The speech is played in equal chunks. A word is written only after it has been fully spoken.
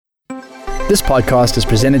This podcast is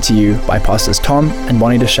presented to you by Pastors Tom and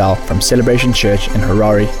Bonnie Deshelle from Celebration Church in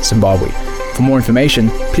Harare, Zimbabwe. For more information,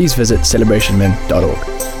 please visit celebrationmen.org.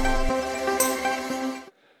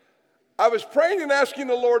 I was praying and asking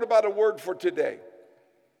the Lord about a word for today,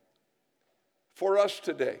 for us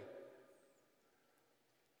today.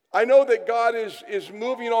 I know that God is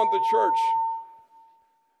moving on the church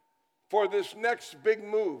for this next big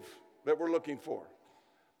move that we're looking for.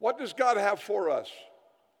 What does God have for us?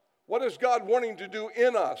 What is God wanting to do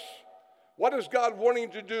in us? What is God wanting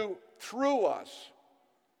to do through us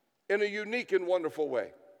in a unique and wonderful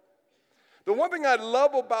way? The one thing I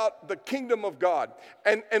love about the kingdom of God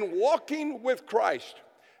and walking with Christ,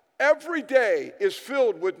 every day is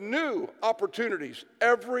filled with new opportunities,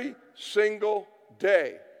 every single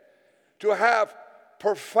day, to have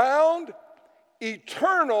profound,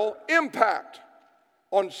 eternal impact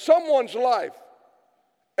on someone's life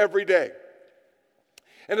every day.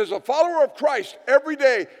 And as a follower of Christ, every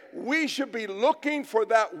day we should be looking for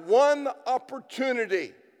that one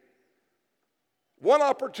opportunity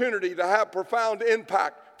to have profound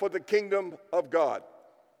impact for the kingdom of God.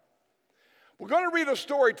 We're going to read a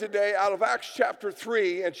story today out of Acts chapter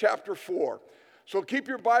 3 and chapter 4. So keep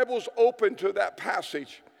your Bibles open to that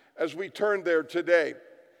passage as we turn there today.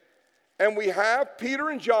 And we have Peter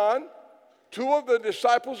and John, two of the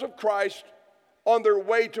disciples of Christ, on their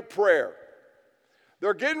way to prayer.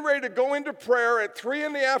 They're getting ready to go into prayer at 3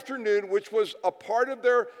 in the afternoon, which was a part of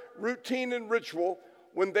their routine and ritual.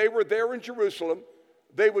 When they were there in Jerusalem,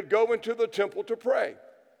 they would go into the temple to pray.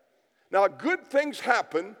 Now, good things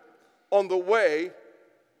happen on the way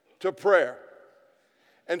to prayer.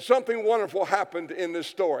 And something wonderful happened in this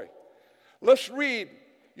story. Let's read.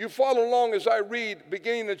 You follow along as I read,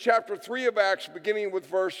 beginning in chapter 3 of Acts, beginning with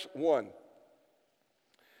verse 1.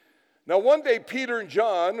 Now, one day Peter and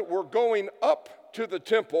John were going up to the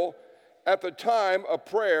temple at the time of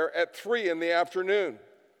prayer at 3 in the afternoon.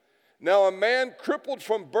 Now a man crippled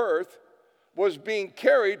from birth was being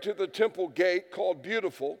carried to the temple gate called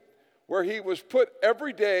Beautiful, where he was put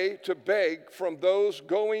every day to beg from those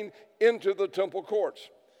going into the temple courts.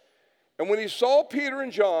 And when he saw Peter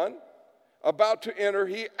and John about to enter,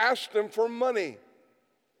 he asked them for money.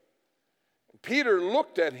 Peter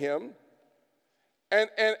looked at him, and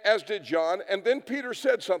as did John, and then Peter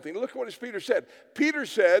said something. Look what Peter said. Peter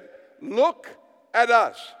said, "Look at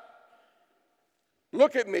us.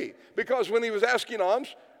 Look at me." Because when he was asking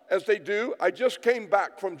alms, as they do, I just came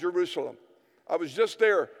back from Jerusalem. I was just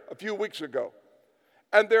there a few weeks ago.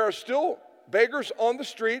 And there are still beggars on the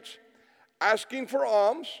streets asking for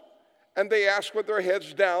alms, and they ask with their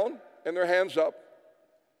heads down and their hands up,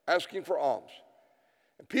 asking for alms.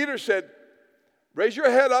 And Peter said, "Raise your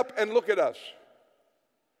head up and look at us.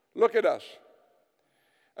 Look at us."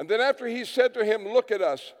 And then after he said to him, "Look at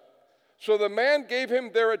us," so the man gave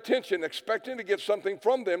him their attention, expecting to get something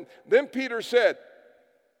from them. Then Peter said,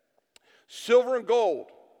 "Silver and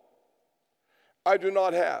gold I do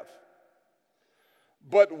not have,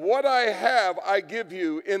 but what I have I give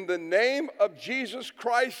you. In the name of Jesus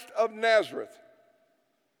Christ of Nazareth,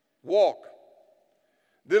 walk."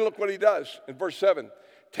 Then look what he does in verse 7.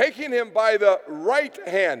 Taking him by the right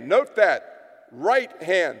hand, note that, right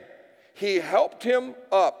hand, he helped him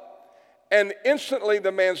up, and instantly the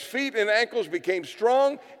man's feet and ankles became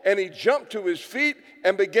strong, and he jumped to his feet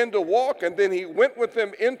and began to walk. And then he went with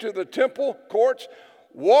them into the temple courts,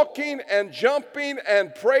 walking and jumping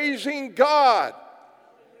and praising God.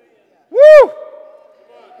 Woo!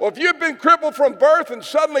 Well, if you've been crippled from birth and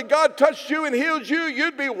suddenly God touched you and healed you,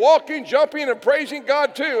 you'd be walking, jumping, and praising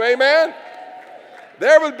God too. Amen?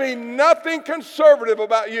 There would be nothing conservative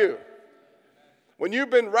about you when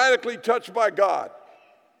you've been radically touched by God.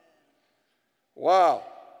 Wow.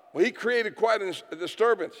 Well, he created quite a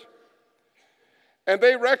disturbance. And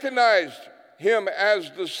they recognized him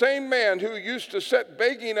as the same man who used to sit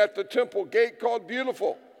begging at the temple gate called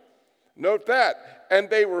Beautiful. Note that.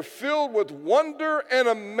 And they were filled with wonder and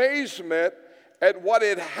amazement at what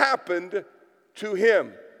had happened to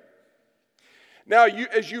him. Now,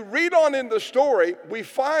 as you read on in the story, we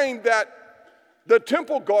find that the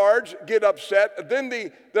temple guards get upset. Then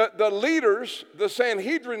the leaders, the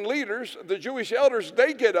Sanhedrin leaders, the Jewish elders,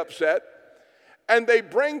 they get upset. And they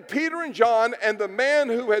bring Peter and John and the man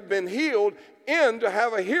who had been healed in to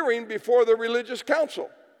have a hearing before the religious council.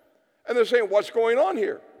 And they're saying, "What's going on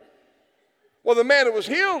here?" Well, the man who was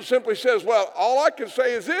healed simply says, "Well, all I can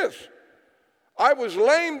say is this. I was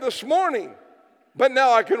lame this morning, but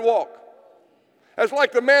now I can walk." That's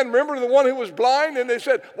like the man, remember the one who was blind? And they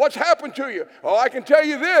said, "What's happened to you?" "Oh, I can tell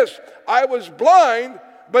you this. I was blind,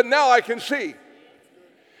 but now I can see."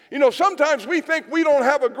 You know, sometimes we think we don't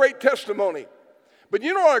have a great testimony. But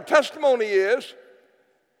you know what our testimony is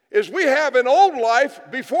we have an old life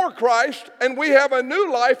before Christ and we have a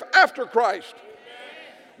new life after Christ.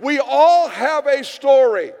 We all have a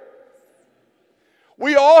story.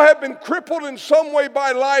 We all have been crippled in some way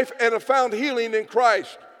by life and have found healing in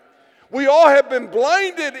Christ. We all have been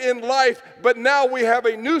blinded in life, but now we have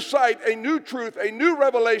a new sight, a new truth, a new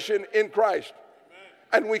revelation in Christ.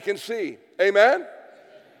 And we can see. Amen?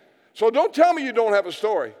 So don't tell me you don't have a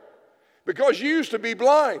story, because you used to be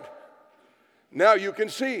blind. Now you can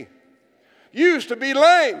see. You used to be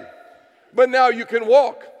lame, but now you can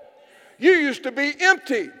walk. You used to be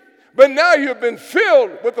empty, but now you've been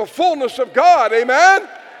filled with the fullness of God. Amen?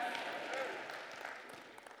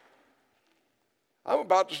 I'm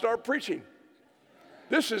about to start preaching.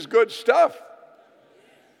 This is good stuff.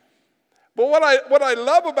 But what I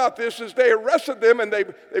love about this is they arrested them and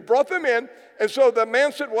they brought them in. And so the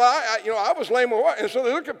man said, well, I was lame. And so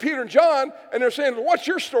they look at Peter and John and they're saying, what's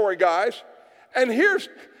your story, guys? And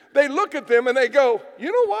they look at them and they go,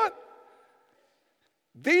 you know what?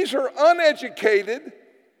 These are uneducated,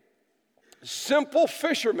 simple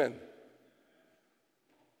fishermen.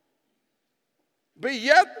 But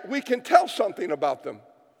yet we can tell something about them.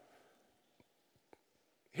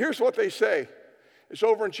 Here's what they say. It's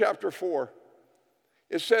over in chapter 4.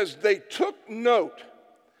 It says, they took note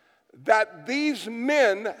that these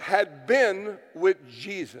men had been with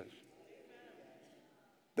Jesus.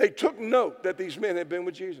 They took note that these men had been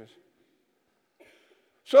with Jesus.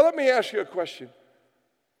 So let me ask you a question.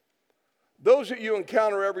 Those that you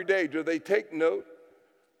encounter every day, do they take note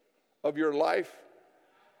of your life?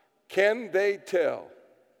 Can they tell?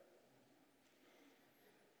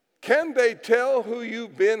 Can they tell who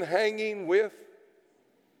you've been hanging with?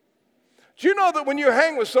 Do you know that when you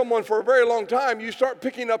hang with someone for a very long time, you start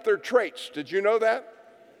picking up their traits? Did you know that?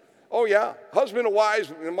 Oh, yeah. Husband and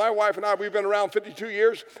wives, my wife and I, we've been around 52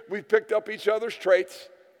 years. We've picked up each other's traits.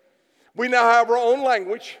 We now have our own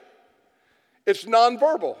language. It's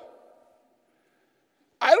nonverbal.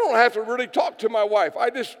 I don't have to really talk to my wife.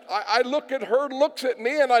 I look at her, looks at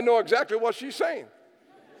me, and I know exactly what she's saying.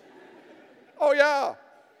 Oh, yeah.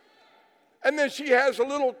 And then she has a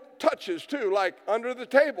little touches too, like under the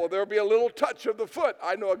table, there'll be a little touch of the foot.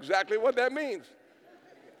 I know exactly what that means.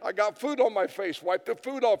 I got food on my face. Wipe the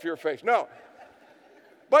food off your face. No.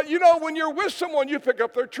 But you know, when you're with someone, you pick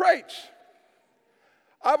up their traits.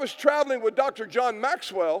 I was traveling with Dr. John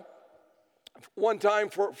Maxwell one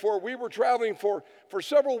time we were traveling for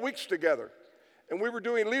several weeks together. And we were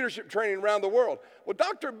doing leadership training around the world. Well,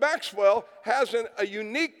 Dr. Maxwell has a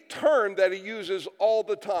unique term that he uses all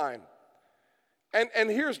the time. And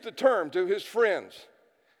here's the term to his friends.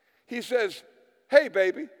 He says, hey,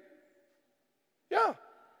 baby. Yeah.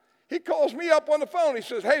 He calls me up on the phone. He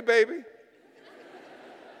says, hey, baby.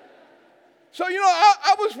 So, you know,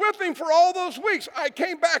 I was with him for all those weeks. I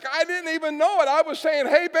came back. I didn't even know it. I was saying,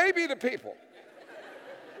 hey, baby, to people.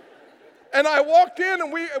 And I walked in,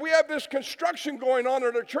 and we have this construction going on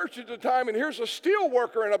at our church at the time, and here's a steel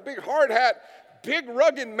worker in a big hard hat, big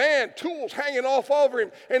rugged man, tools hanging off over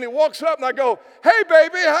him, and he walks up, and I go, hey,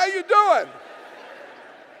 baby, how you doing?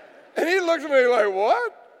 And he looks at me like,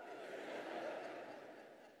 what?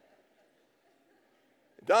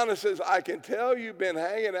 Donna says, I can tell you've been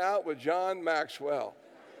hanging out with John Maxwell.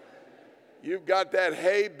 You've got that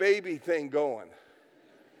hey, baby thing going.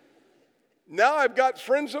 Now I've got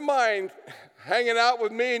friends of mine hanging out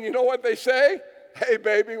with me, and you know what they say? Hey,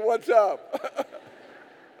 baby, what's up?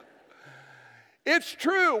 It's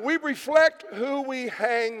true. We reflect who we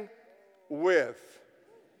hang with.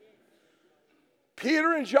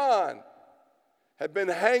 Peter and John had been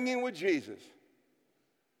hanging with Jesus.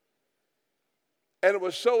 And it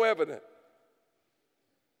was so evident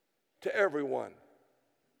to everyone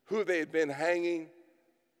who they had been hanging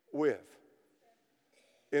with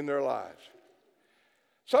in their lives.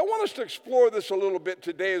 So I want us to explore this a little bit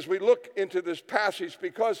today as we look into this passage,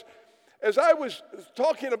 because as I was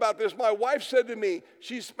talking about this, my wife said to me,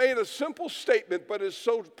 she's made a simple statement, but it's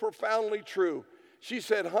so profoundly true. She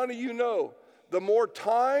said, honey, you know, the more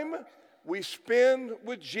time we spend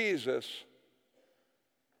with Jesus,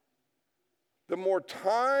 the more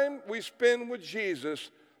time we spend with Jesus,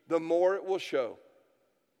 the more it will show.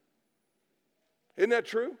 Isn't that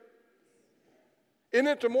true? Isn't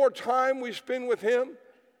it the more time we spend with Him,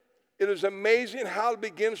 it is amazing how it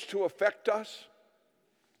begins to affect us?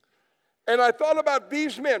 And I thought about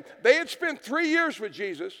these men. They had spent 3 years with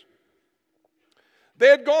Jesus. They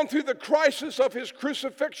had gone through the crisis of His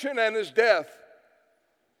crucifixion and His death.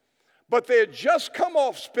 But they had just come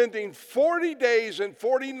off spending 40 days and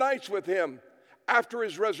 40 nights with Him after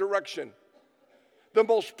his resurrection. The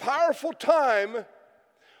most powerful time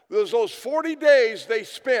was those 40 days they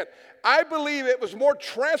spent. I believe it was more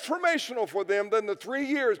transformational for them than the 3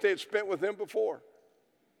 years they had spent with him before.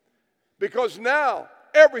 Because now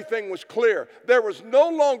everything was clear. There was no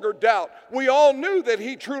longer doubt. We all knew that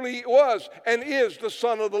he truly was and is the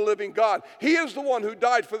Son of the living God. He is the one who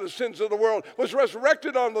died for the sins of the world, was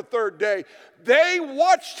resurrected on the third day. They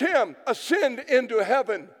watched him ascend into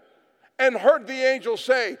heaven and heard the angel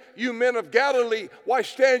say, "You men of Galilee, why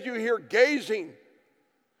stand you here gazing?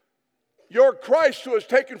 Your Christ who is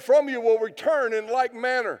taken from you will return in like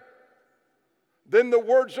manner." Then the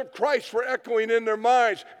words of Christ were echoing in their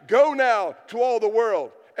minds, "Go now to all the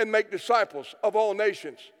world and make disciples of all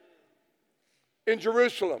nations." In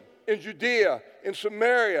Jerusalem, in Judea, in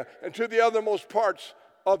Samaria, and to the othermost parts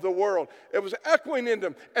of the world. It was echoing in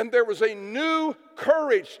them, and there was a new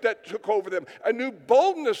courage that took over them. A new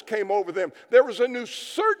boldness came over them. There was a new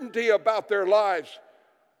certainty about their lives.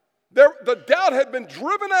 The doubt had been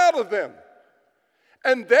driven out of them.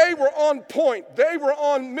 And they were on point. They were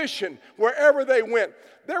on mission wherever they went.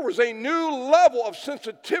 There was a new level of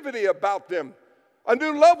sensitivity about them, a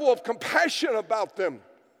new level of compassion about them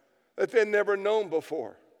that they'd never known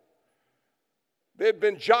before. They had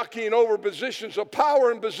been jockeying over positions of power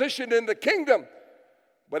and position in the kingdom.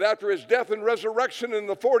 But after his death and resurrection and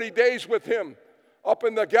the 40 days with him up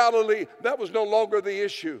in the Galilee, that was no longer the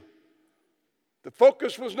issue. The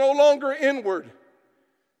focus was no longer inward.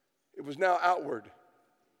 It was now outward.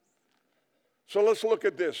 So let's look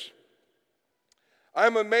at this.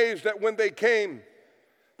 I'm amazed that when they came,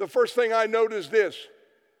 the first thing I noticed is this.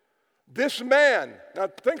 This man, now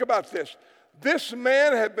think about this. This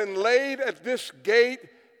man had been laid at this gate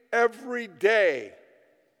every day,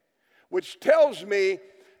 which tells me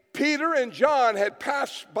Peter and John had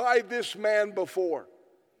passed by this man before.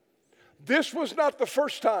 This was not the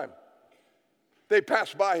first time they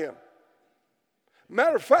passed by him.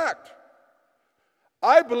 Matter of fact,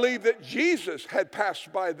 I believe that Jesus had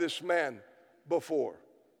passed by this man before.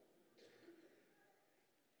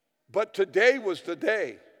 But today was the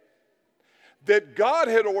day that God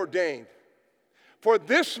had ordained for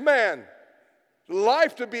this man's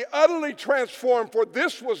life to be utterly transformed. For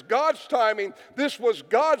this was God's timing. This was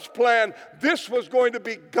God's plan. This was going to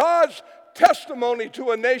be God's testimony to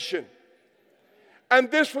a nation. And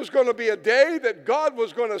this was going to be a day that God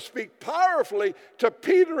was going to speak powerfully to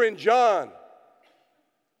Peter and John.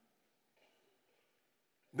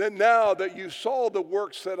 Then now that you saw the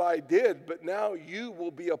works that I did, but now you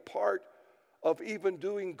will be a part of even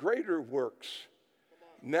doing greater works,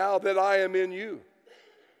 now that I am in you.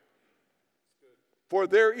 For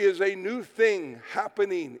there is a new thing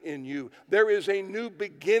happening in you. There is a new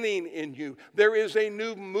beginning in you. There is a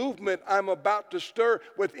new movement I'm about to stir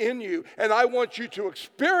within you. And I want you to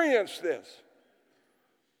experience this.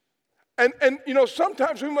 And you know,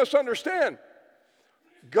 sometimes we must understand,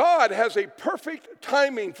 God has a perfect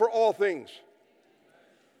timing for all things.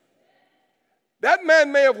 That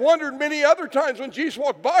man may have wondered many other times when Jesus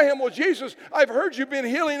walked by him, "Well, Jesus, I've heard you've been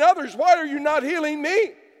healing others. Why are you not healing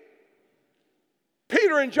me?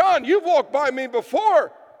 Peter and John, you've walked by me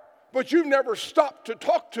before, but you've never stopped to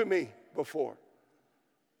talk to me before."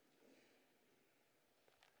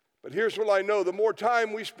 But here's what I know. The more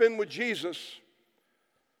time we spend with Jesus,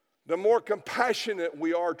 the more compassionate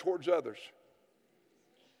we are towards others.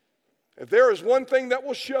 If there is one thing that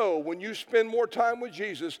will show when you spend more time with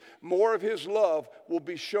Jesus, more of his love will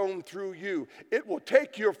be shown through you. It will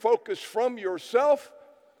take your focus from yourself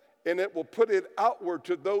and it will put it outward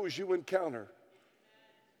to those you encounter.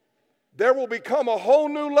 There will become a whole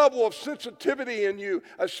new level of sensitivity in you,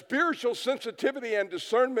 a spiritual sensitivity and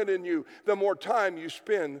discernment in you, the more time you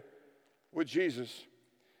spend with Jesus.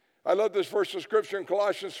 I love this verse of Scripture in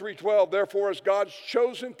Colossians 3:12. "Therefore, as God's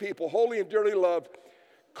chosen people, holy and dearly loved,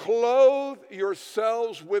 clothe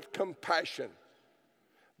yourselves with compassion.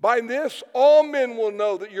 By this, all men will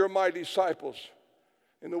know that you're my disciples,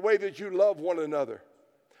 in the way that you love one another."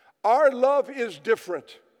 Our love is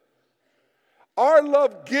different. Our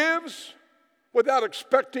love gives without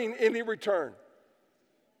expecting any return.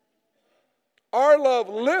 Our love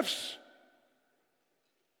lifts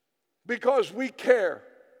because we care.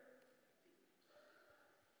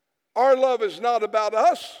 Our love is not about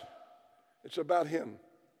us, it's about him.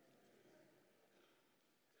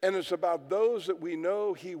 And it's about those that we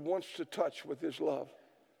know he wants to touch with his love.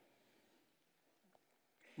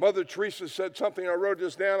 Mother Teresa said something, I wrote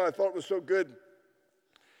this down, I thought it was so good.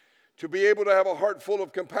 To be able to have a heart full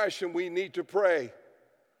of compassion, we need to pray.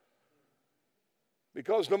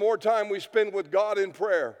 Because the more time we spend with God in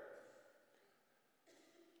prayer,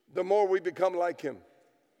 the more we become like him.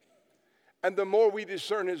 And the more we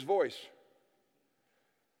discern his voice.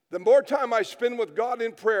 The more time I spend with God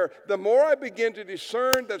in prayer, the more I begin to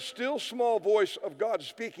discern that still small voice of God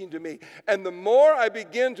speaking to me. And the more I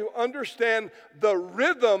begin to understand the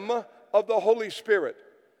rhythm of the Holy Spirit.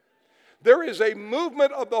 There is a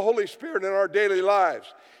movement of the Holy Spirit in our daily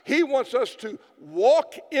lives. He wants us to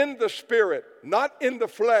walk in the Spirit, not in the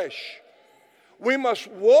flesh. We must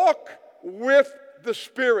walk with the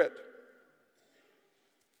Spirit.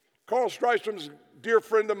 Carl Strystrom's a dear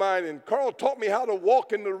friend of mine, and Carl taught me how to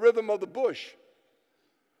walk in the rhythm of the bush.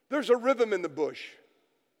 There's a rhythm in the bush.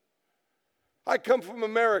 I come from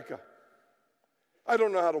America. I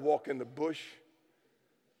don't know how to walk in the bush.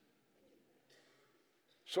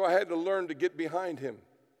 So I had to learn to get behind him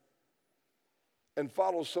and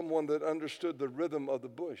follow someone that understood the rhythm of the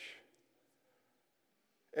bush.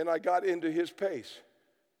 And I got into his pace.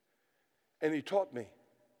 And he taught me.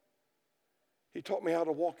 He taught me how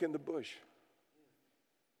to walk in the bush.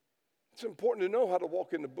 It's important to know how to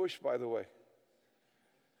walk in the bush, by the way.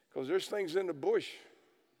 Because there's things in the bush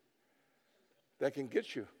that can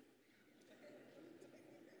get you.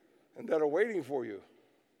 And that are waiting for you.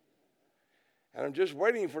 And I'm just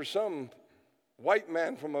waiting for some white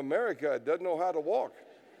man from America that doesn't know how to walk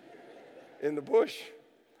in the bush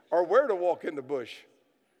or where to walk in the bush.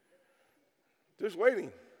 Just waiting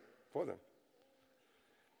for them.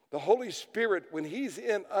 The Holy Spirit, when he's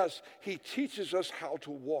in us, he teaches us how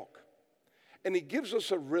to walk. And he gives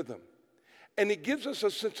us a rhythm. And he gives us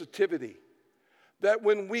a sensitivity that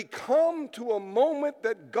when we come to a moment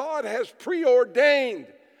that God has preordained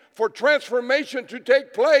for transformation to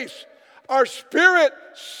take place, our spirit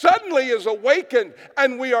suddenly is awakened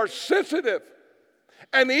and we are sensitive.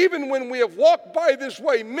 And even when we have walked by this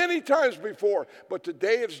way many times before, but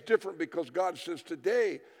today it's different because God says,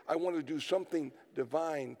 today I want to do something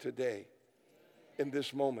divine today in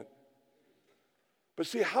this moment. But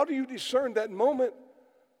see, how do you discern that moment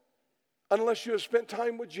unless you have spent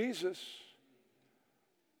time with Jesus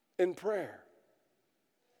in prayer?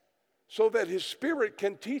 So that his Spirit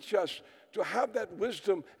can teach us to have that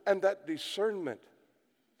wisdom and that discernment.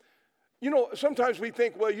 You know, sometimes we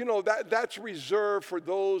think, well, you know, that's reserved for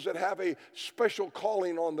those that have a special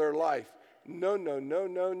calling on their life. No, no, no,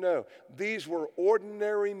 no, no. These were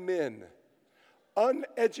ordinary men,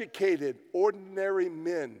 uneducated, ordinary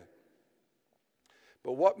men.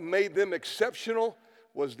 But what made them exceptional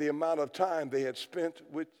was the amount of time they had spent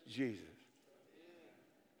with Jesus.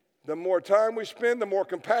 The more time we spend, the more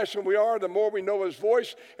compassionate we are, the more we know his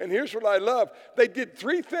voice. And here's what I love. They did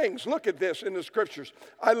three things. Look at this in the scriptures.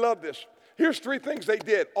 I love this. Here's three things they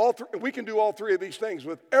did. We can do all three of these things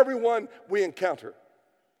with everyone we encounter.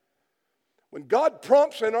 When God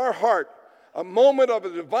prompts in our heart a moment of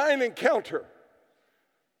a divine encounter,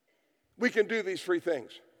 we can do these three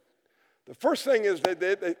things. The first thing is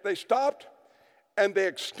they stopped and they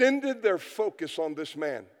extended their focus on this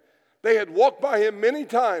man. They had walked by him many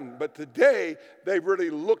times, but today they really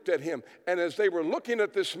looked at him. And as they were looking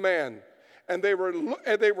at this man, and they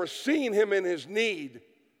were seeing him in his need,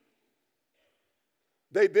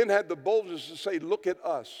 they then had the boldness to say, look at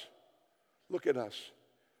us. Look at us.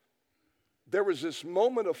 There was this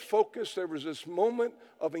moment of focus. There was this moment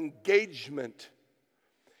of engagement.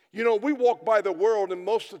 You know, we walk by the world, and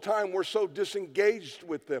most of the time we're so disengaged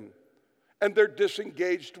with them, and they're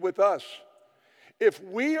disengaged with us. If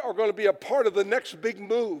we are going to be a part of the next big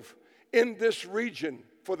move in this region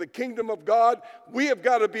for the kingdom of God, we have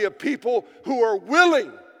got to be a people who are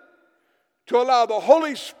willing to allow the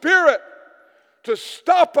Holy Spirit to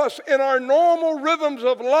stop us in our normal rhythms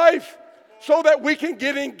of life so that we can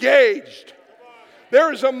get engaged.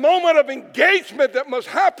 There is a moment of engagement that must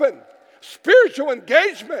happen, spiritual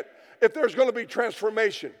engagement, if there's going to be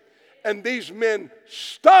transformation. And these men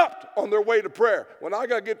stopped on their way to prayer. When I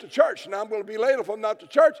got to get to church, now I'm going to be late. If I'm not to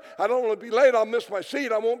church, I don't want to be late. I'll miss my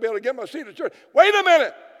seat. I won't be able to get my seat at church. Wait a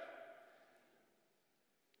minute.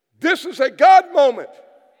 This is a God moment.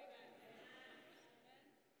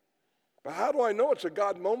 But how do I know it's a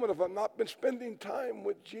God moment if I've not been spending time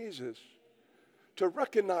with Jesus to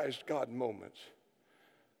recognize God moments?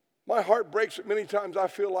 My heart breaks at many times. I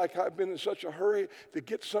feel like I've been in such a hurry to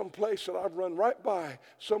get someplace that I've run right by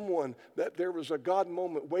someone that there was a God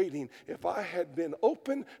moment waiting. If I had been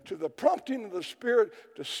open to the prompting of the Spirit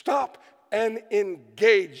to stop and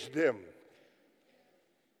engage them.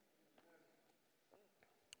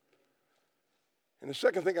 And the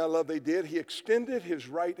second thing I love they did, he extended his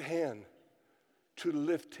right hand to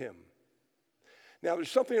lift him. Now,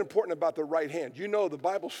 there's something important about the right hand. You know the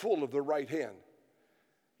Bible's full of the right hand.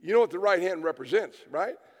 You know what the right hand represents,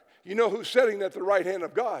 right? You know who's sitting at the right hand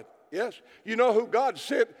of God? Yes. You know who God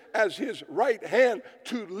sent as his right hand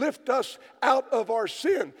to lift us out of our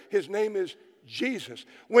sin? His name is Jesus.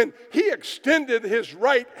 When he extended his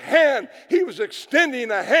right hand, he was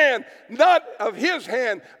extending a hand, not of his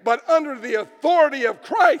hand, but under the authority of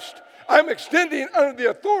Christ. I'm extending under the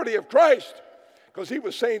authority of Christ. Because he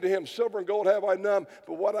was saying to him, silver and gold have I none,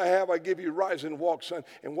 but what I have I give you. Rise and walk, son.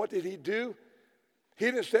 And what did he do? He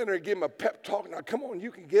didn't stand there and give him a pep talk. Now, come on,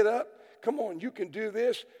 you can get up. Come on, you can do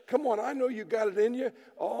this. Come on, I know you got it in you.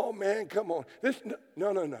 Oh, man, come on.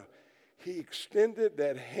 No. He extended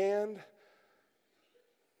that hand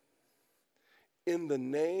in the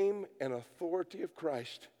name and authority of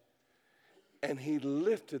Christ. And he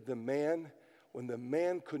lifted the man when the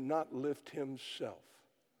man could not lift himself.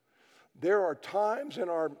 There are times in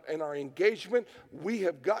our engagement we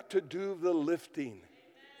have got to do the lifting.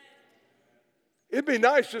 It'd be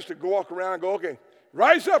nice just to walk around and go, okay,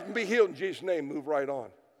 rise up and be healed in Jesus' name, move right on.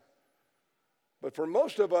 But for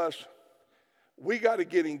most of us, we got to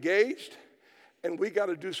get engaged and we got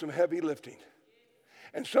to do some heavy lifting.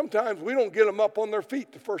 And sometimes we don't get them up on their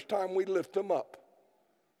feet the first time we lift them up.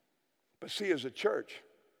 But see, as a church,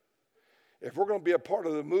 if we're going to be a part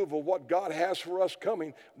of the move of what God has for us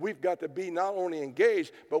coming, we've got to be not only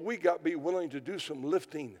engaged, but we got to be willing to do some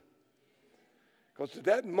lifting. Because at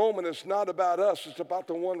that moment, it's not about us, it's about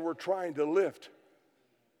the one we're trying to lift.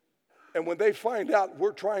 And when they find out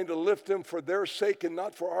we're trying to lift them for their sake and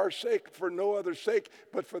not for our sake, for no other sake,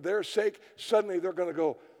 but for their sake, suddenly they're going to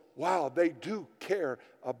go, wow, they do care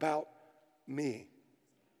about me.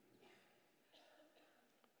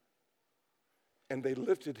 And they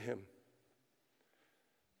lifted him.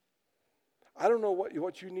 I don't know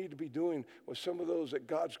what you need to be doing with some of those that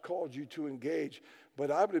God's called you to engage,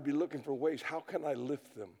 but I would be looking for ways, how can I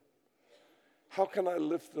lift them? How can I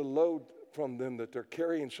lift the load from them that they're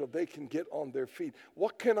carrying so they can get on their feet?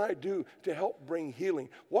 What can I do to help bring healing?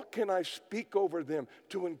 What can I speak over them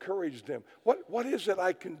to encourage them? What is it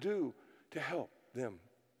I can do to help them?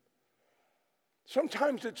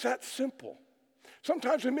 Sometimes it's that simple.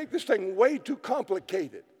 Sometimes we make this thing way too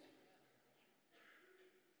complicated.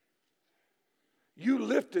 You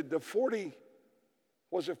lifted the 40,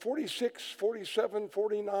 was it 46, 47,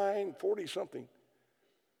 49, 40-something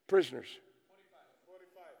prisoners?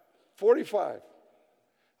 45.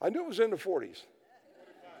 I knew it was in the 40s.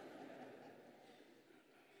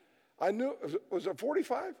 I knew, was it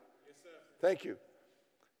 45? Yes, sir. Thank you.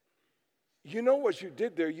 You know what you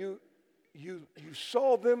did there? You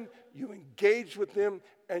saw them, you engaged with them,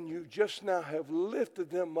 and you just now have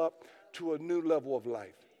lifted them up to a new level of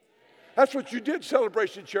life. That's what you did,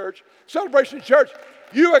 Celebration Church. Celebration Church,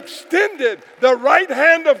 you extended the right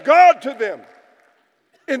hand of God to them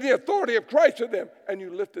in the authority of Christ to them, and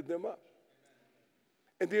you lifted them up.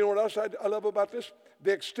 And do you know what else I love about this?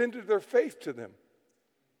 They extended their faith to them.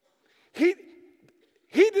 He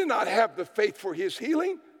did not have the faith for his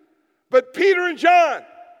healing, but Peter and John,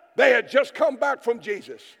 they had just come back from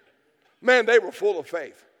Jesus. Man, they were full of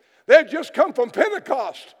faith. They had just come from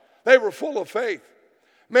Pentecost. They were full of faith.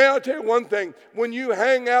 Man, I'll tell you one thing. When you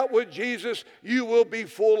hang out with Jesus, you will be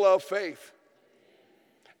full of faith.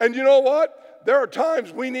 And you know what? There are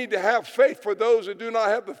times we need to have faith for those that do not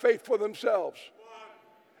have the faith for themselves.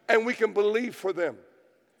 And we can believe for them.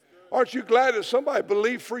 Aren't you glad that somebody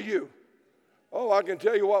believed for you? Oh, I can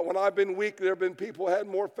tell you what, when I've been weak, there have been people who had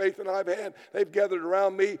more faith than I've had. They've gathered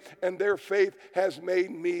around me, and their faith has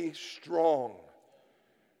made me strong.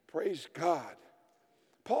 Praise God.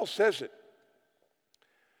 Paul says it.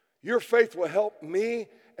 Your faith will help me,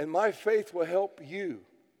 and my faith will help you.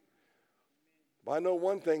 But I know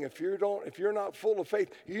one thing, if you're not full of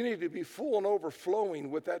faith, you need to be full and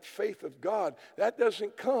overflowing with that faith of God. That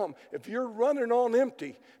doesn't come. If you're running on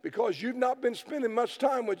empty because you've not been spending much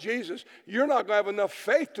time with Jesus, you're not going to have enough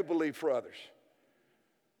faith to believe for others.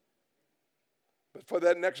 But for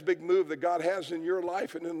that next big move that God has in your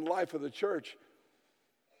life and in the life of the church,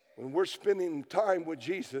 when we're spending time with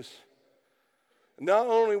Jesus, not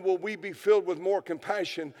only will we be filled with more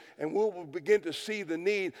compassion and we will begin to see the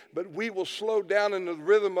need, but we will slow down in the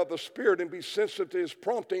rhythm of the Spirit and be sensitive to His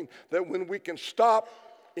prompting, that when we can stop,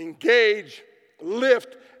 engage,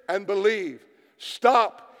 lift, and believe.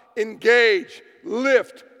 Stop, engage,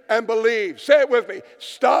 lift, and believe. Say it with me.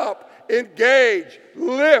 Stop, engage,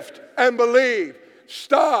 lift, and believe.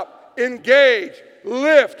 Stop, engage,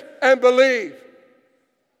 lift, and believe.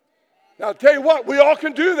 Now, I'll tell you what, we all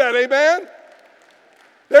can do that, amen?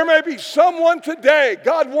 There may be someone today,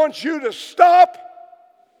 God wants you to stop,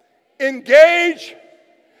 engage,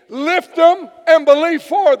 lift them, and believe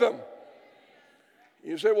for them.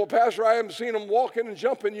 You say, well, Pastor, I haven't seen them walking and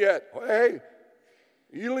jumping yet. Well, hey,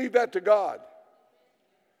 you leave that to God.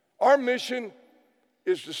 Our mission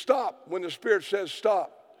is to stop when the Spirit says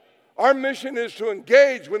stop. Our mission is to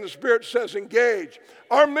engage when the Spirit says engage.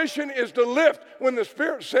 Our mission is to lift when the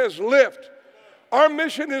Spirit says lift. Our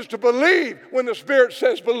mission is to believe when the Spirit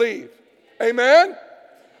says believe. Amen?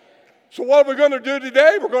 So what are we going to do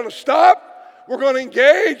today? We're going to stop, we're going to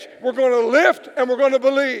engage, we're going to lift, and we're going to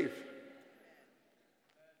believe.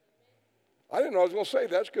 I didn't know I was going to say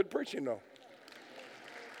that. That's good preaching, though.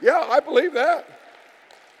 Yeah, I believe that.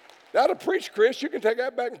 That'll preach, Chris. You can take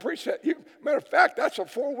that back and preach that. Matter of fact, that's a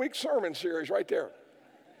 4-week sermon series right there.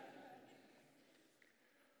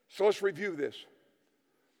 So let's review this.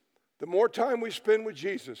 The more time we spend with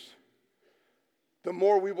Jesus, the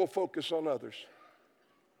more we will focus on others,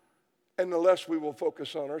 and the less we will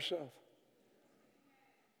focus on ourselves.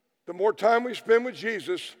 The more time we spend with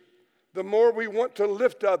Jesus, the more we want to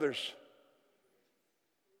lift others,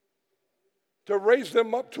 to raise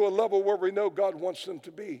them up to a level where we know God wants them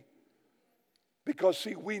to be. Because,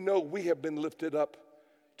 see, we know we have been lifted up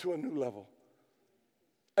to a new level.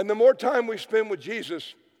 And the more time we spend with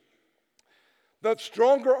Jesus, the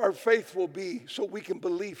stronger our faith will be so we can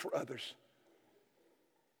believe for others.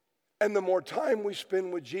 And the more time we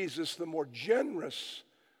spend with Jesus, the more generous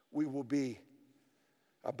we will be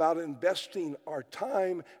about investing our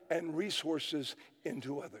time and resources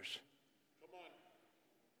into others.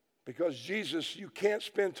 Because Jesus, you can't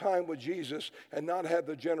spend time with Jesus and not have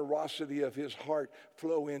the generosity of his heart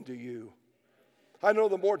flow into you. I know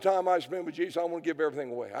the more time I spend with Jesus, I want to give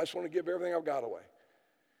everything away. I just want to give everything I've got away,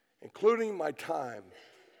 including my time.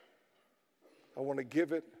 I want to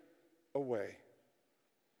give it away.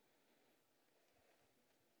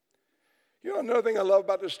 You know another thing I love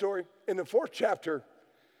about this story? In the 4th chapter,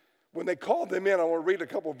 when they called them in, I want to read a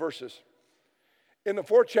couple of verses. In the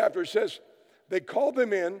 4th chapter, it says, they called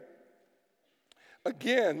them in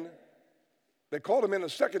again. They called them in a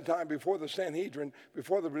second time before the Sanhedrin,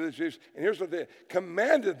 before the religious, and here's what they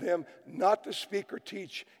commanded them not to speak or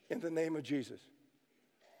teach in the name of Jesus.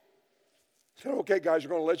 Said, okay, guys,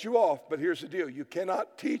 we're going to let you off, but here's the deal. You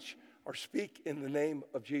cannot teach or speak in the name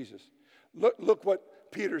of Jesus. Look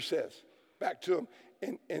what Peter says back to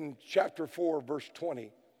him in chapter 4, verse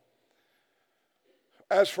 20.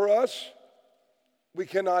 As for us, we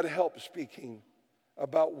cannot help speaking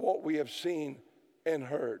about what we have seen and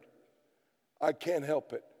heard. I can't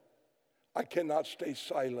help it. I cannot stay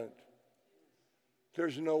silent.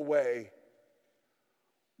 There's no way.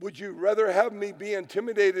 Would you rather have me be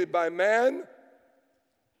intimidated by man,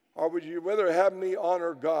 or would you rather have me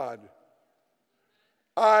honor God?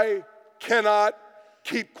 I cannot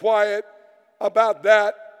keep quiet about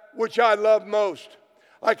that which I love most.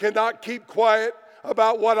 I cannot keep quiet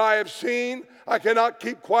about what I have seen. I cannot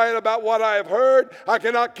keep quiet about what I have heard. I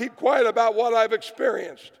cannot keep quiet about what I've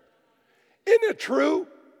experienced. Isn't it true?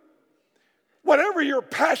 Whatever you're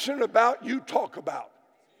passionate about, you talk about.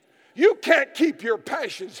 You can't keep your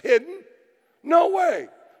passions hidden. No way.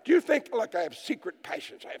 Do you think, like, I have secret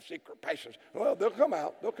passions? I have secret passions. Well, they'll come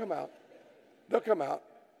out. They'll come out. They'll come out.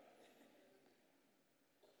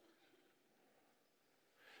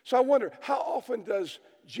 So I wonder, how often does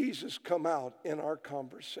Jesus come out in our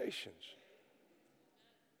conversations?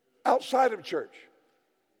 Outside of church.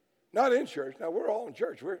 Not in church. Now, we're all in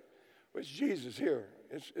church. It's Jesus here.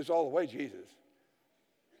 It's all the way Jesus.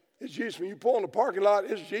 It's Jesus. When you pull in the parking lot,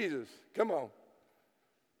 it's Jesus. Come on.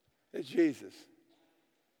 It's Jesus.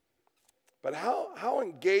 But how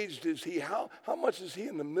engaged is he? How much is he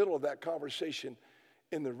in the middle of that conversation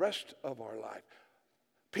in the rest of our life?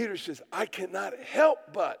 Peter says, I cannot help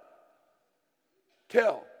but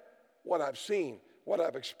tell what I've seen, what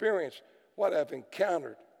I've experienced, what I've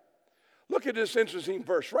encountered. Look at this interesting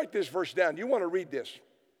verse. Write this verse down. You want to read this.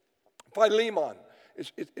 Philemon.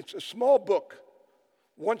 It's a small book,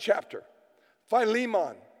 one chapter.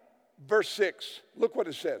 Philemon, verse 6. Look what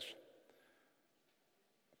it says.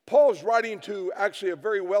 Paul's writing to actually a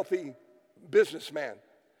very wealthy businessman,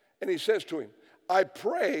 and he says to him, I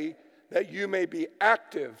pray that you may be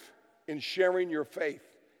active in sharing your faith,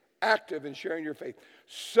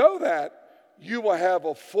 so that you will have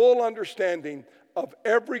a full understanding of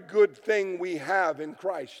every good thing we have in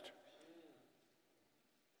Christ.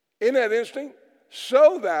 Isn't that interesting?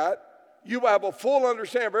 So that you will have a full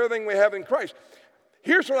understanding of everything we have in Christ.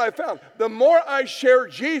 Here's what I found. The more I share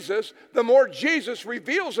Jesus, the more Jesus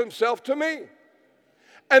reveals himself to me.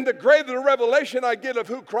 And the greater the revelation I get of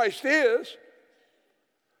who Christ is,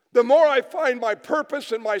 the more I find my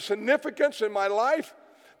purpose and my significance in my life,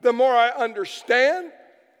 the more I understand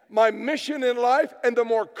my mission in life and the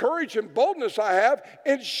more courage and boldness I have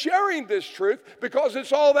in sharing this truth, because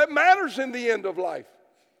it's all that matters in the end of life.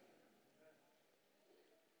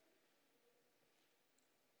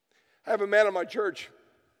 I have a man in my church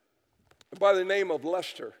by the name of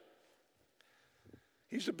Lester.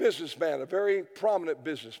 He's a businessman, a very prominent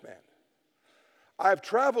businessman. I've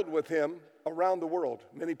traveled with him around the world,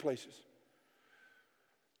 many places.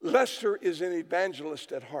 Lester is an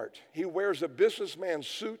evangelist at heart. He wears a businessman's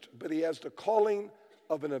suit, but he has the calling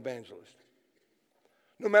of an evangelist.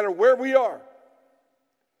 No matter where we are,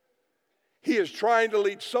 he is trying to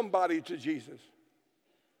lead somebody to Jesus.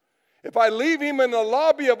 If I leave him in the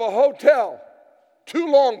lobby of a hotel too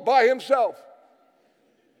long by himself,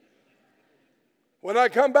 when I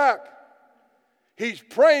come back, he's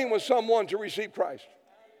praying with someone to receive Christ.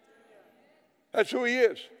 That's who he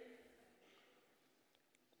is.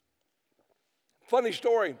 Funny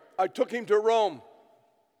story. I took him to Rome.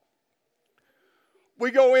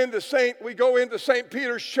 We go into St.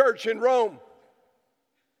 Peter's Church in Rome.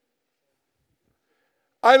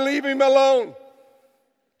 I leave him alone.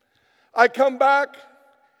 I come back.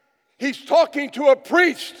 He's talking to a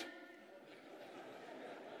priest.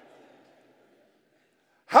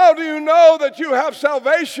 How do you know that you have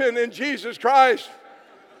salvation in Jesus Christ?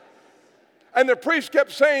 And the priest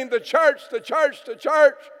kept saying, the church, the church, the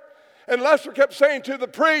church. And Lester kept saying to the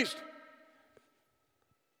priest,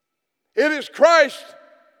 it is Christ.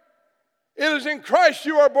 It is in Christ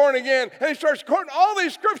you are born again. And he starts quoting all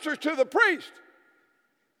these scriptures to the priest.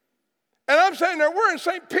 And I'm saying there, we're in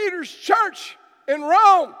St. Peter's Church in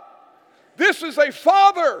Rome. This is a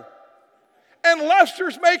father. And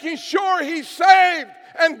Lester's making sure he's saved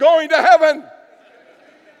and going to heaven.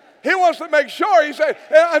 He wants to make sure he's saved.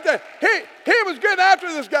 He was getting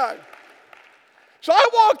after this guy. So I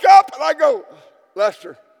walk up and I go,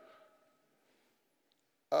 Lester,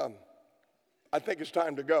 I think it's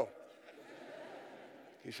time to go.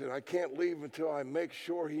 He said, I can't leave until I make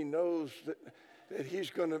sure he knows that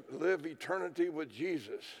he's going to live eternity with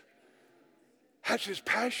Jesus. That's his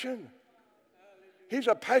passion. He's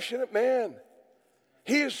a passionate man.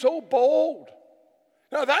 He is so bold.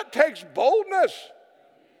 Now that takes boldness.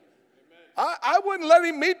 I wouldn't let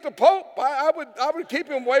him meet the Pope. I would keep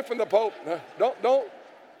him away from the Pope.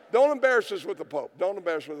 Don't embarrass us with the Pope. Don't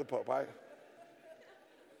embarrass us with the Pope.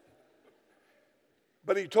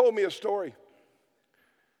 But he told me a story.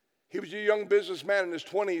 He was a young businessman in his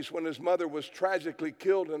 20s when his mother was tragically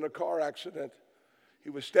killed in a car accident. He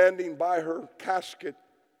was standing by her casket,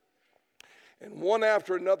 and one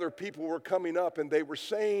after another people were coming up, and they were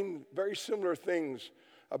saying very similar things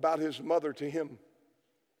about his mother to him.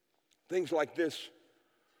 Things like this: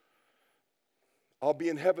 I'll be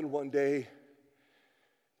in heaven one day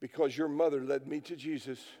because your mother led me to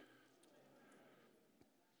Jesus.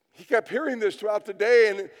 He kept hearing this throughout the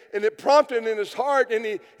day, and it prompted in his heart, and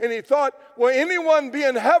he thought, will anyone be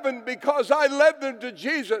in heaven because I led them to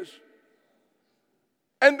Jesus?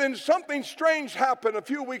 And then something strange happened a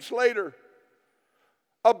few weeks later.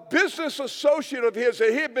 A business associate of his that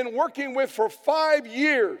he had been working with for 5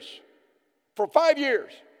 years,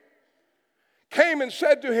 came and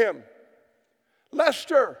said to him,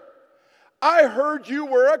 Lester, I heard you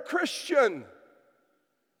were a Christian.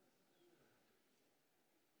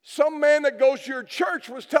 Some man that goes to your church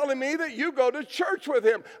was telling me that you go to church with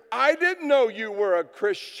him. I didn't know you were a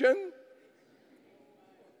Christian.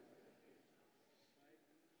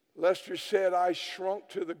 Lester said, I shrunk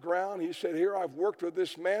to the ground. He said, here I've worked with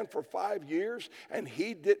this man for 5 years, and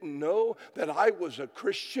he didn't know that I was a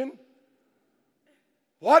Christian.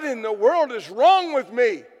 What in the world is wrong with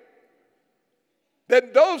me?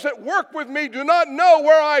 That those that work with me do not know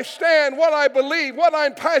where I stand, what I believe, what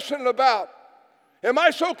I'm passionate about. Am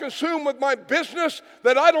I so consumed with my business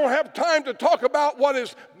that I don't have time to talk about what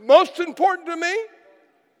is most important to me?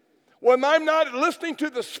 When I'm not listening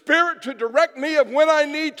to the Spirit to direct me of when I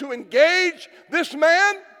need to engage this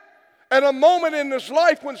man, at a moment in his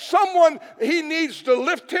life when someone, he needs to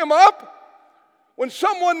lift him up, when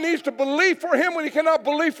someone needs to believe for him when he cannot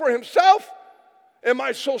believe for himself, am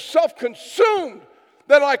I so self-consumed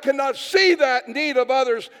that I cannot see that need of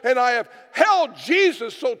others, and I have held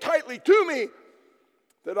Jesus so tightly to me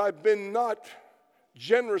that I've been not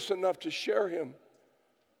generous enough to share him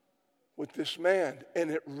with this man,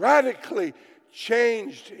 and it radically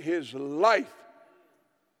changed his life.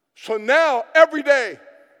 So now, every day,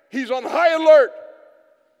 he's on high alert.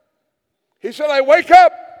 He said, I wake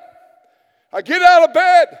up, I get out of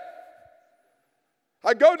bed,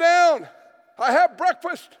 I go down, I have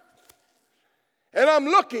breakfast, and I'm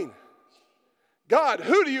looking, God,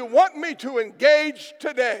 who do you want me to engage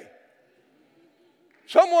today?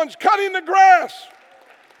 Someone's cutting the grass.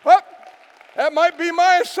 Oh, that might be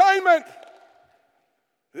my assignment.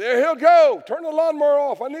 There he'll go. Turn the lawnmower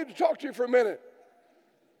off. I need to talk to you for a minute.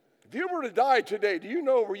 If you were to die today, do you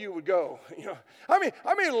know where you would go? You know, I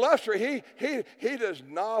mean, Lester, he does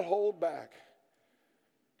not hold back.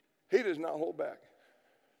 He does not hold back.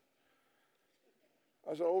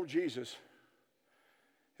 I said, oh, Jesus,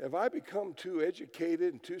 have I become too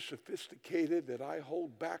educated and too sophisticated that I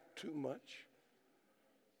hold back too much?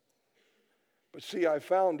 But see, I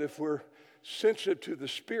found if we're sensitive to the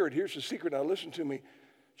Spirit, here's the secret. Now listen to me,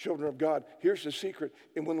 children of God. Here's the secret.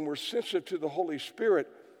 And when we're sensitive to the Holy Spirit,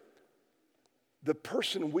 the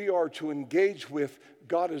person we are to engage with,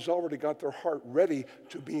 God has already got their heart ready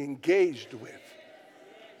to be engaged with.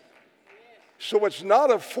 So it's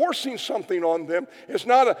not a forcing something on them. It's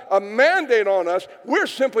not a mandate on us. We're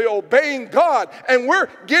simply obeying God, and we're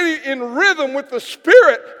getting in rhythm with the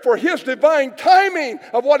Spirit for His divine timing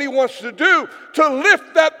of what He wants to do, to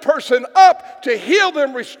lift that person up, to heal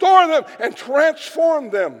them, restore them, and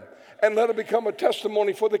transform them, and let it become a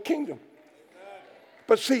testimony for the kingdom.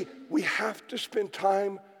 But see, we have to spend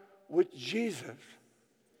time with Jesus.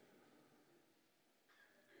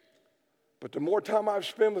 But the more time I've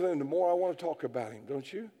spent with Him, the more I want to talk about Him,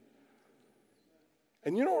 don't you?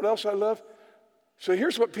 And you know what else I love? So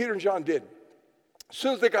here's what Peter and John did. As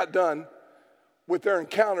soon as they got done with their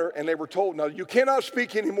encounter and they were told, now you cannot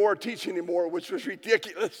speak anymore or teach anymore, which was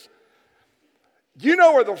ridiculous. Do you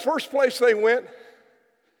know where the first place they went?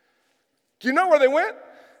 Do you know where they went?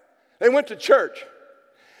 They went to church.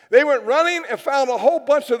 They went running and found a whole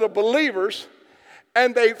bunch of the believers,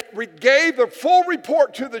 and they gave the full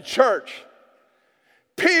report to the church.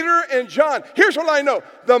 Peter and John. Here's what I know.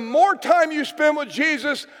 The more time you spend with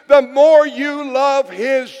Jesus, the more you love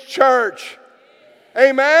His church.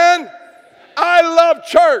 Amen? I love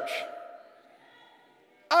church.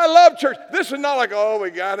 I love church. This is not like, oh,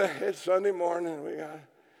 it's Sunday morning. We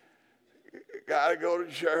gotta go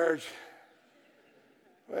to church.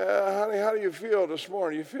 Well, honey, how do you feel this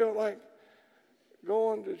morning? You feel like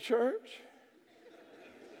going to church?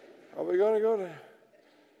 Are we going to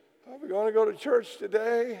go to church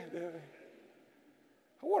today?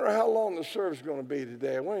 I wonder how long the service is going to be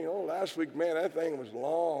today. Well, last week, man, that thing was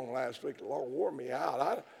long last week. The Lord wore me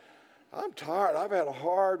out. I'm tired. I've had a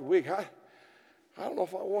hard week. I don't know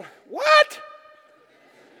if I want. What?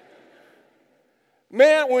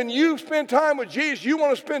 Man, when you spend time with Jesus, you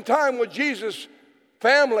want to spend time with Jesus'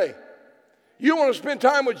 family. You want to spend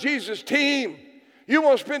time with Jesus' team. You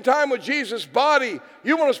want to spend time with Jesus' body.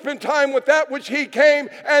 You want to spend time with that which He came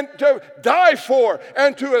and to die for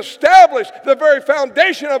and to establish the very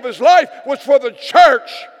foundation of His life was for the church.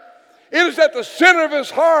 It is at the center of His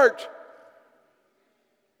heart.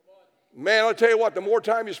 Man, I'll tell you what, the more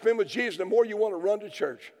time you spend with Jesus, the more you want to run to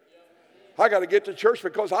church. I got to get to church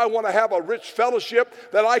because I want to have a rich fellowship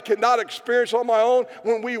that I cannot experience on my own.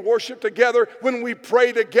 When we worship together, when we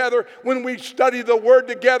pray together, when we study the Word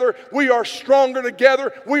together, we are stronger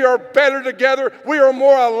together. We are better together. We are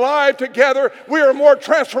more alive together. We are more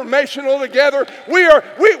transformational together.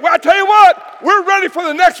 I tell you what, we're ready for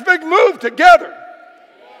the next big move together.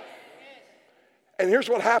 And here's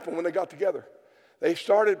what happened when they got together. They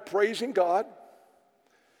started praising God.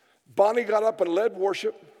 Bonnie got up and led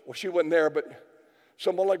worship. Well, she wasn't there, but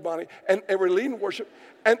someone like Bonnie. And they were leading worship.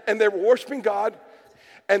 And they were worshiping God.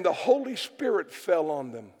 And the Holy Spirit fell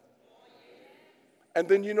on them. And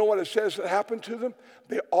then you know what it says that happened to them?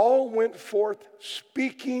 They all went forth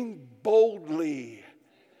speaking boldly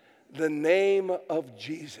the name of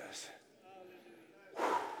Jesus. Whew.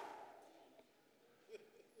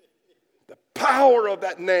 The power of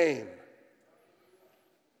that name.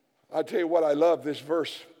 I'll tell you what, I love this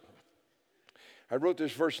verse. I wrote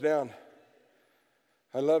this verse down.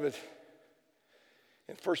 I love it.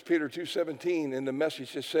 In 1 Peter 2:17, in the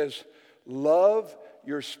Message, it says, love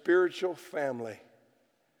your spiritual family.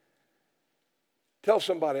 Tell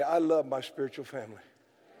somebody, I love my spiritual family.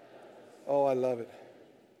 Oh, I love it.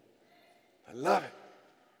 I love it.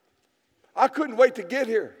 I couldn't wait to get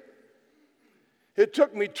here. It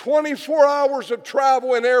took me 24 hours of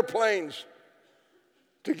travel in airplanes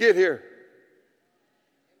to get here.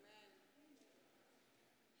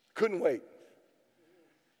 Couldn't wait.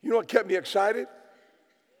 You know what kept me excited?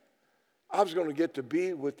 I was going to get to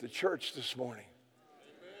be with the church this morning.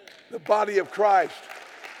 Amen. The body of Christ.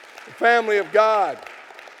 The family of God.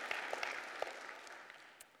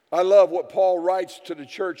 I love what Paul writes to the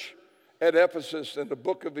church at Ephesus in the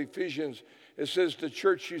book of Ephesians. It says the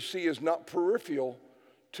church you see is not peripheral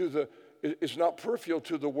to the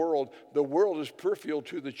world. The world is peripheral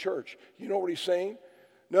to the church. You know what he's saying?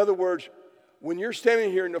 In other words, when you're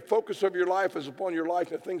standing here and the focus of your life is upon your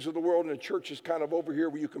life and the things of the world, and the church is kind of over here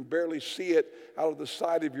where you can barely see it out of the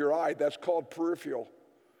side of your eye, that's called peripheral.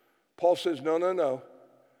 Paul says, no.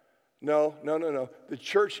 The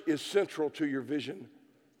church is central to your vision.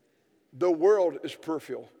 The world is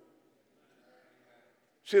peripheral.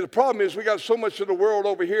 See, the problem is we got so much of the world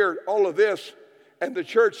over here, all of this, and the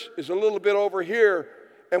church is a little bit over here,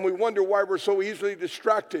 and we wonder why we're so easily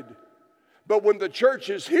distracted. But when the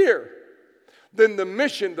church is here, then the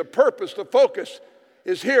mission, the purpose, the focus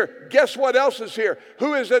is here. Guess what else is here?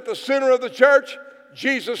 Who is at the center of the church?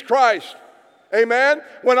 Jesus Christ. Amen?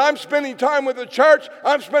 When I'm spending time with the church,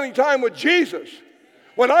 I'm spending time with Jesus.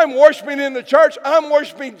 When I'm worshiping in the church, I'm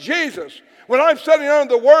worshiping Jesus. When I'm sitting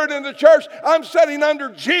under the Word in the church, I'm sitting under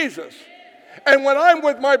Jesus. And when I'm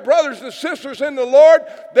with my brothers and sisters in the Lord,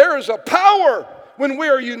 there is a power when we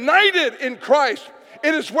are united in Christ.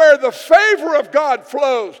 It is where the favor of God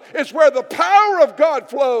flows. It's where the power of God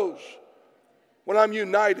flows when I'm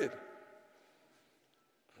united.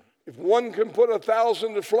 If one can put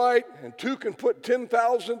 1,000 to flight and two can put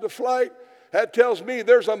 10,000 to flight, that tells me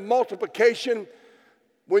there's a multiplication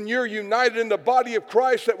when you're united in the body of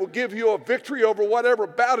Christ that will give you a victory over whatever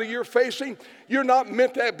battle you're facing. You're not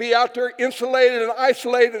meant to be out there insulated and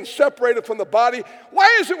isolated and separated from the body.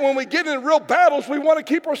 Why is it when we get in real battles, we want to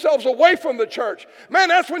keep ourselves away from the church? Man,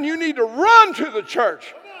 that's when you need to run to the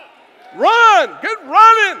church. Run, get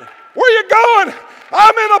running. Where you going?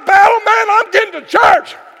 I'm in a battle, man. I'm getting to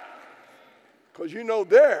church. Because you know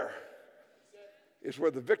there is where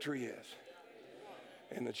the victory is,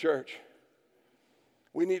 in the church.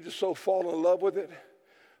 We need to so fall in love with it,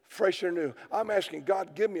 fresh and new. I'm asking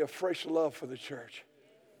God, give me a fresh love for the church.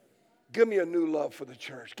 Give me a new love for the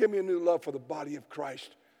church. Give me a new love for the body of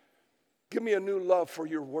Christ. Give me a new love for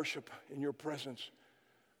your worship and your presence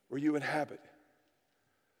where you inhabit.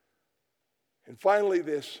 And finally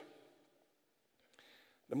this,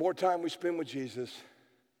 the more time we spend with Jesus,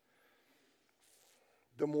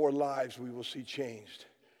 the more lives we will see changed.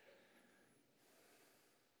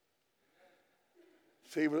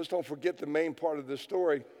 See, but let's don't forget the main part of this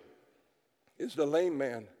story is the lame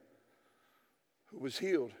man who was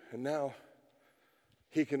healed, and now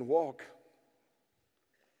he can walk.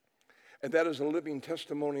 And that is a living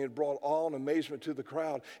testimony. It brought awe and amazement to the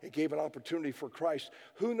crowd. It gave an opportunity for Christ.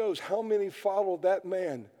 Who knows how many followed that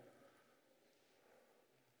man?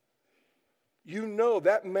 You know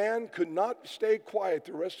that man could not stay quiet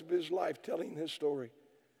the rest of his life telling his story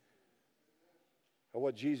of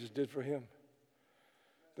what Jesus did for him.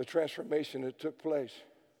 The transformation that took place.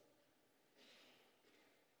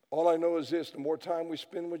 All I know is this, the more time we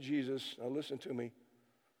spend with Jesus, now listen to me,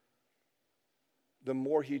 the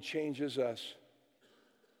more he changes us.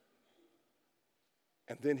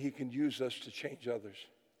 And then he can use us to change others.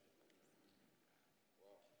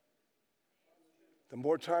 The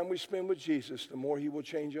more time we spend with Jesus, the more he will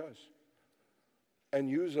change us and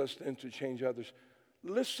use us then to change others.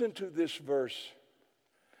 Listen to this verse.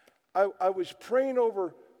 I was praying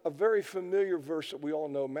over a very familiar verse that we all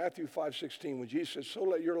know, Matthew 5:16, when Jesus says, so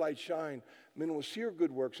let your light shine, men will see your good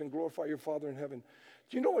works and glorify your Father in heaven.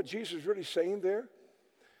 Do you know what Jesus is really saying there?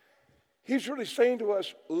 He's really saying to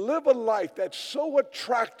us, live a life that's so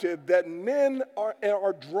attractive that men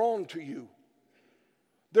are drawn to you.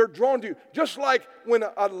 They're drawn to you. Just like when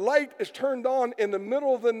a light is turned on in the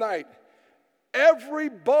middle of the night, every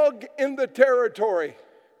bug in the territory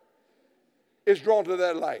is drawn to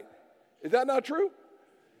that light. Is that not true?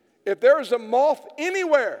 If there is a moth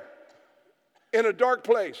anywhere in a dark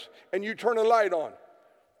place and you turn a light on,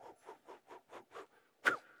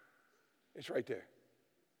 it's right there.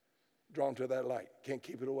 Drawn to that light. Can't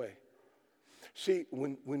keep it away. See,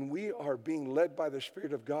 when we are being led by the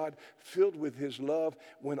Spirit of God, filled with his love,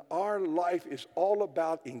 when our life is all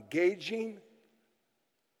about engaging,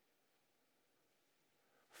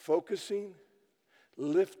 focusing,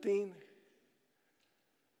 lifting,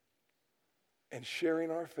 and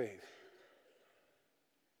sharing our faith,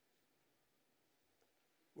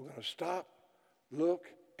 we're going to stop, look,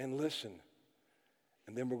 and listen,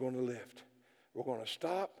 and then we're going to lift. We're going to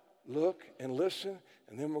stop, look, and listen,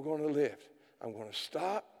 and then we're going to lift. I'm going to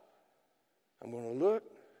stop, I'm going to look,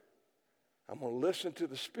 I'm going to listen to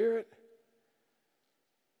the Spirit,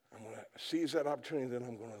 I'm going to seize that opportunity, then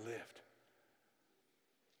I'm going to lift.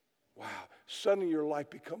 Wow, suddenly your life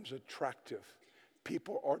becomes attractive.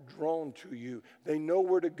 People are drawn to you. They know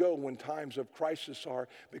where to go when times of crisis are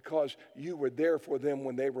because you were there for them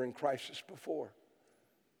when they were in crisis before.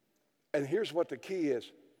 And here's what the key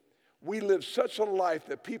is. We live such a life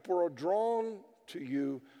that people are drawn to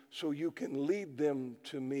you so you can lead them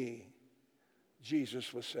to me,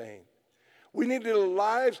 Jesus was saying. We need to live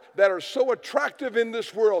lives that are so attractive in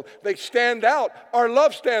this world. They stand out. Our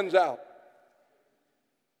love stands out.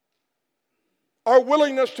 Our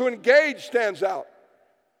willingness to engage stands out.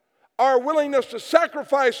 Our willingness to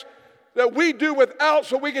sacrifice that we do without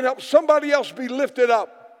so we can help somebody else be lifted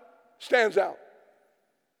up stands out.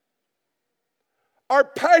 Our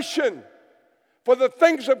passion for the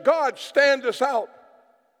things of God stands us out.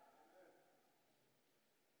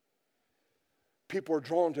 People are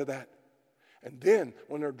drawn to that. And then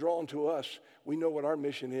when they're drawn to us, we know what our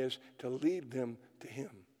mission is, to lead them to Him,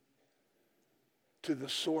 to the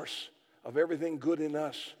source of everything good in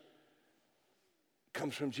us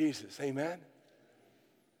comes from Jesus. Amen?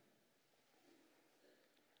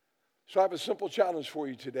 So I have a simple challenge for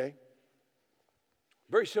you today.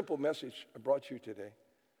 Very simple message I brought you today,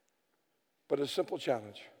 but a simple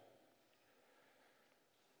challenge.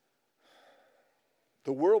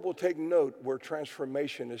 The world will take note where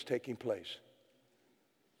transformation is taking place.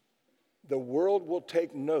 The world will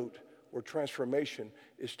take note where transformation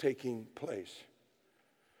is taking place.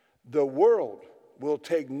 The world will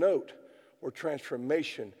take note where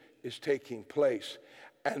transformation is taking place.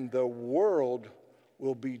 And the world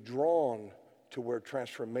will be drawn to where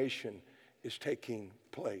transformation is taking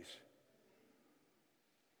place.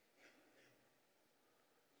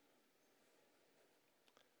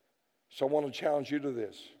 So I want to challenge you to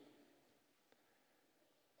this.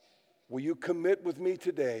 Will you commit with me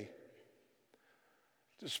today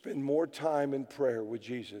to spend more time in prayer with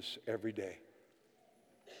Jesus every day?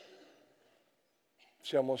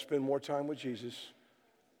 See, I'm going to spend more time with Jesus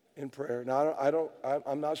in prayer. Now,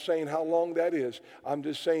 I'm not saying how long that is. I'm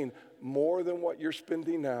just saying more than what you're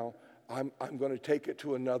spending now, I'm going to take it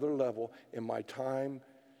to another level in my time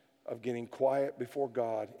of getting quiet before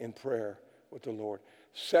God in prayer with the Lord.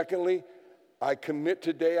 Secondly, I commit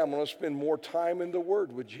today I'm going to spend more time in the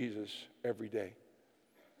Word with Jesus every day.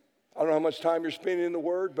 I don't know how much time you're spending in the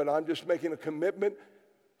Word, but I'm just making a commitment.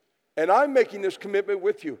 And I'm making this commitment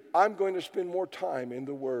with you. I'm going to spend more time in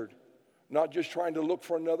the Word, not just trying to look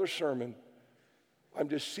for another sermon. I'm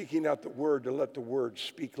just seeking out the Word to let the Word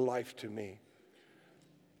speak life to me.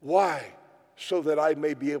 Why? So that I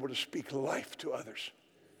may be able to speak life to others.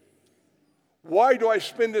 Why do I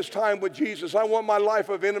spend this time with Jesus? I want my life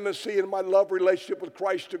of intimacy and my love relationship with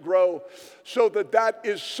Christ to grow so that that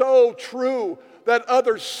is so true that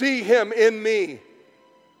others see Him in me.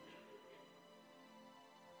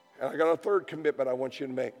 And I got a third commitment I want you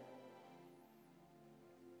to make.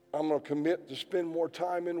 I'm going to commit to spend more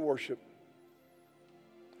time in worship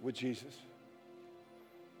with Jesus.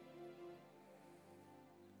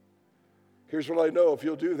 Here's what I know. If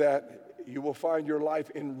you'll do that, you will find your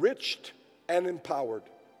life enriched and empowered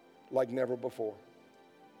like never before.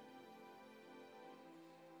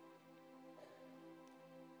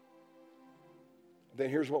 Then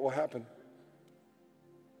here's what will happen.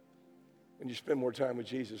 When you spend more time with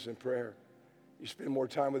Jesus in prayer, you spend more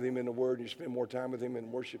time with Him in the Word, and you spend more time with Him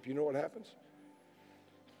in worship, you know what happens?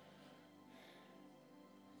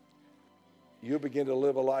 You begin to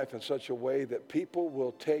live a life in such a way that people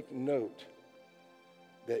will take note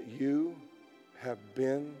that you have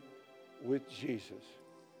been with Jesus.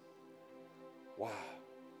 Wow.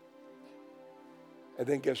 And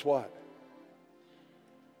then guess what?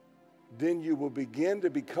 Then you will begin to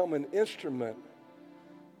become an instrument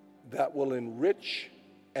that will enrich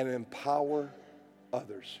and empower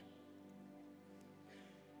others.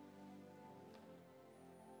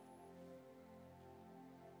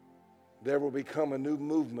 There will become a new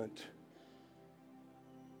movement,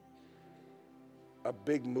 a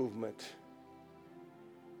big movement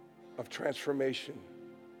of transformation.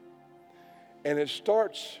 And it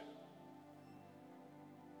starts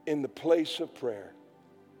in the place of prayer.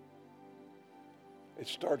 It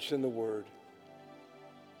starts in the Word.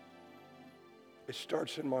 It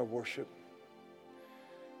starts in my worship.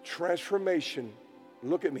 Transformation,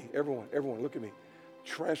 look at me, everyone, look at me.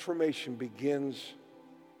 Transformation begins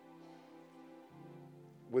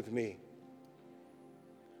with me.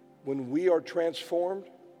 When we are transformed,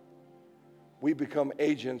 we become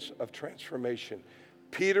agents of transformation.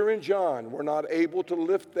 Peter and John were not able to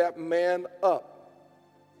lift that man up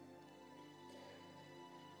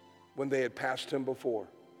when they had passed him before.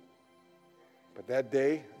 But that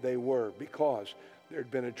day they were, because there had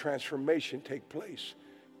been a transformation take place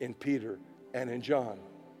in Peter and in John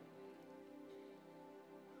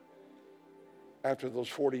after those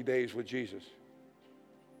 40 days with Jesus.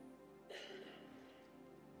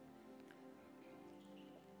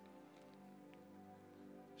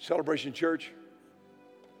 Celebration Church,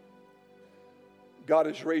 God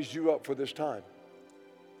has raised you up for this time.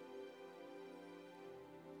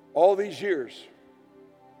 All these years,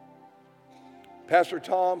 Pastor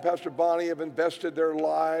Tom, Pastor Bonnie have invested their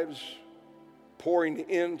lives pouring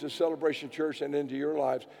into Celebration Church and into your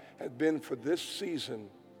lives, have been for this season.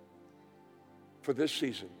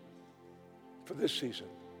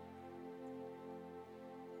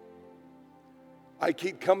 I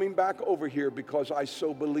keep coming back over here because I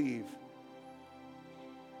so believe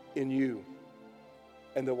in you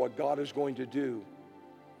and that what God is going to do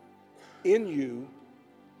in you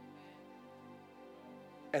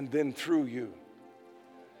and then through you.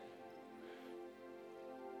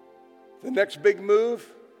 The next big move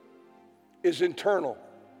is internal.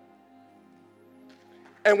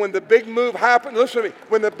 And when the big move happens, listen to me,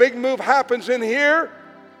 when the big move happens in here,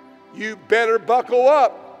 you better buckle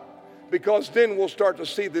up, because then we'll start to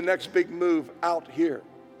see the next big move out here.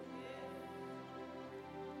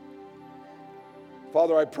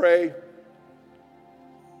 Father, I pray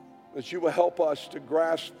that you will help us to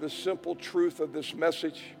grasp the simple truth of this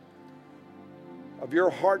message, of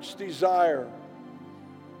your heart's desire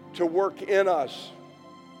to work in us.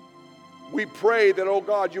 We pray that, oh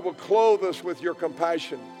God, you will clothe us with your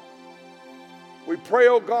compassion. We pray,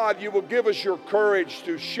 oh God, you will give us your courage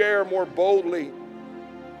to share more boldly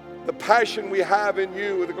the passion we have in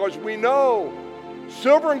you, because we know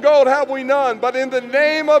silver and gold have we none, but in the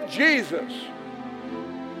name of Jesus,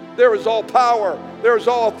 there is all power, there is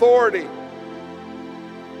all authority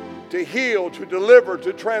to heal, to deliver,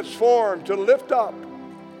 to transform, to lift up.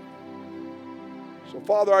 So,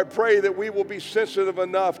 Father, I pray that we will be sensitive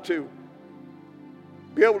enough to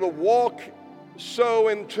be able to walk so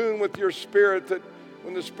in tune with your Spirit that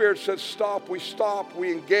when the Spirit says stop,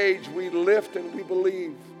 we engage, we lift, and we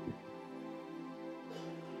believe.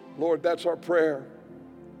 Lord, that's our prayer.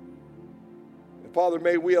 And Father,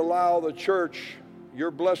 may we allow the church,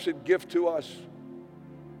 your blessed gift to us,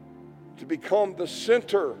 to become the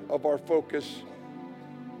center of our focus,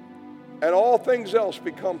 and all things else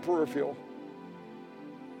become peripheral.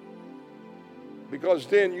 Because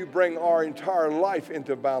then you bring our entire life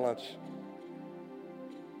into balance.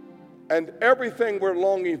 And everything we're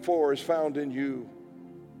longing for is found in you.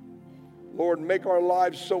 Lord, make our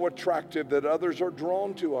lives so attractive that others are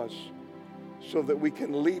drawn to us so that we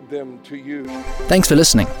can lead them to you. Thanks for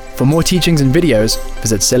listening. For more teachings and videos,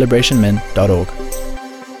 visit celebrationmen.org.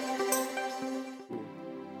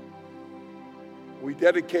 We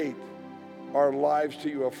dedicate our lives to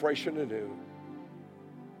you afresh and anew.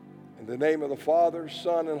 In the name of the Father,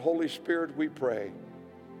 Son, and Holy Spirit we pray.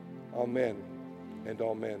 Amen and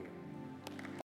amen.